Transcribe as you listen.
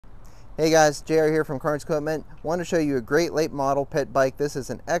Hey guys, JR here from Carnes Equipment. Want to show you a great late model pit bike. This is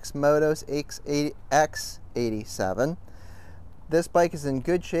an X-Motos X87. This bike is in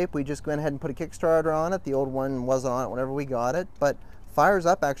good shape. We just went ahead and put a Kickstarter on it. The old one wasn't on it whenever we got it, but fires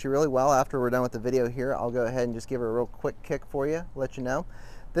up actually really well. After we're done with the video here, I'll go ahead and just give it a real quick kick for you, let you know.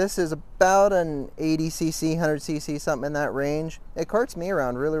 This is about an 80cc, 100cc, something in that range. It carts me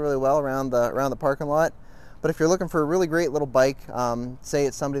around really well around the parking lot. But if you're looking for a really great little bike, say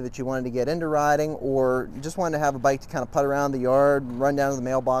it's somebody that you wanted to get into riding, or you just wanted to have a bike to kind of putt around the yard, run down to the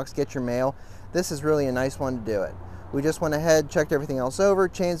mailbox, get your mail, this is really a nice one to do it. We just went ahead, checked everything else over.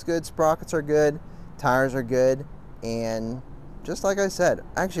 Chain's good, sprockets are good, tires are good, and just like I said,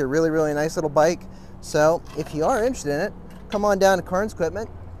 actually a really nice little bike. So if you are interested in it, come on down to Carnes Equipment,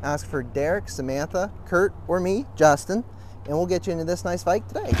 ask for Derek, Samantha, Kurt, or me, Justin, and we'll get you into this nice bike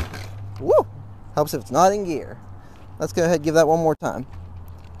today. Woo! Helps if it's not in gear. Let's go ahead and give that one more time.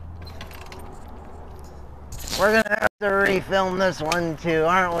 We're gonna have to refilm this one too,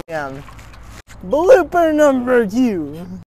 aren't we? Blooper number 2.